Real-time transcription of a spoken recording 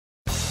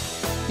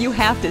You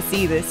have to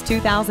see this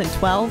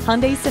 2012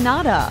 Hyundai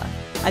Sonata.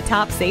 A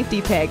top safety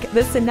pick,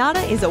 the Sonata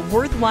is a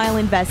worthwhile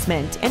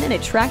investment and an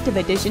attractive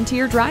addition to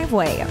your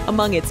driveway.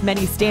 Among its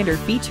many standard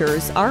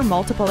features are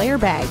multiple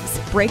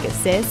airbags, brake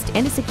assist,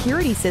 and a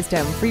security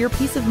system for your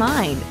peace of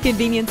mind.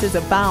 Conveniences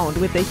abound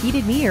with the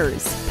heated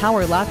mirrors,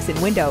 power locks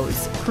and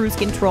windows, cruise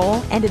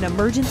control, and an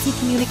emergency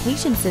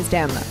communication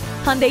system.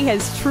 Hyundai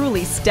has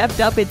truly stepped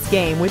up its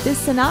game with this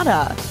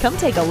Sonata. Come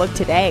take a look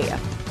today.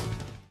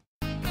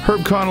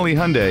 Herb Connolly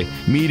Hyundai,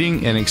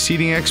 meeting and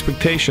exceeding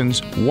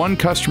expectations one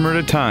customer at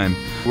a time.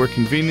 We're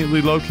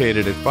conveniently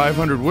located at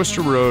 500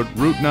 Worcester Road,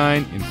 Route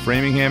 9 in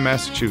Framingham,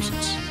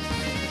 Massachusetts.